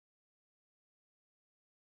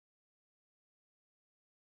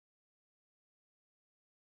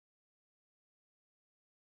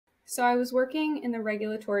So I was working in the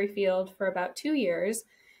regulatory field for about 2 years,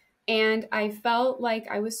 and I felt like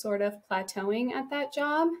I was sort of plateauing at that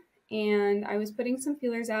job. And I was putting some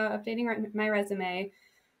feelers out, updating my resume,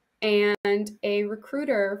 and a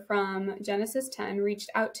recruiter from Genesis 10 reached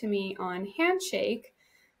out to me on Handshake.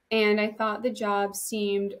 And I thought the job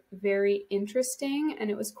seemed very interesting and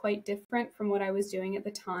it was quite different from what I was doing at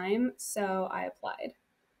the time. So I applied.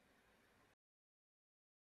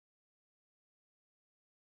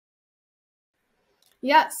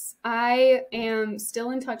 Yes, I am still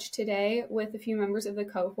in touch today with a few members of the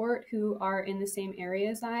cohort who are in the same area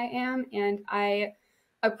as I am, and I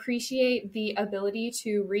appreciate the ability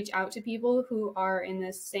to reach out to people who are in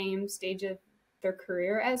the same stage of their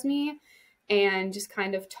career as me and just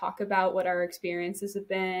kind of talk about what our experiences have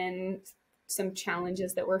been, some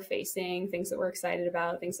challenges that we're facing, things that we're excited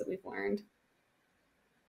about, things that we've learned.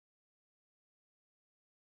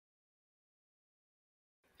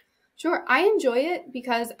 Sure. I enjoy it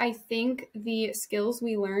because I think the skills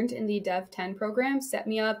we learned in the Dev 10 program set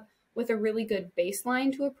me up with a really good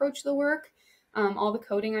baseline to approach the work. All the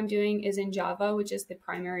coding I'm doing is in Java, which is the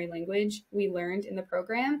primary language we learned in the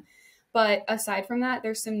program. But aside from that,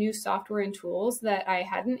 there's some new software and tools that I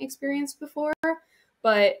hadn't experienced before.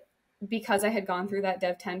 But because I had gone through that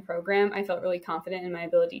Dev 10 program, I felt really confident in my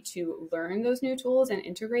ability to learn those new tools and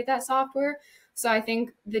integrate that software. So I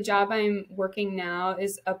think the job I'm working now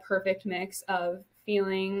is a perfect mix of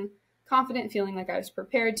feeling confident, feeling like I was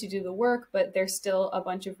prepared to do the work, but there's still a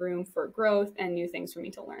bunch of room for growth and new things for me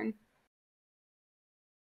to learn.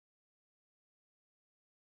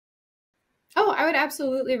 Oh, I would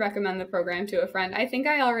absolutely recommend the program to a friend. I think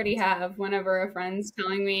I already have whenever a friend's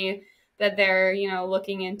telling me that they're,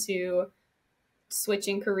 looking into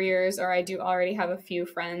switching careers, or I do already have a few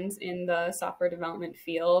friends in the software development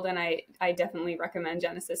field, and I definitely recommend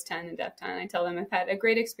Genesis 10 and Dev 10. I tell them I've had a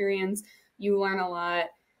great experience. You learn a lot.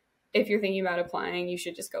 If you're thinking about applying, you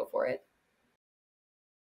should just go for it.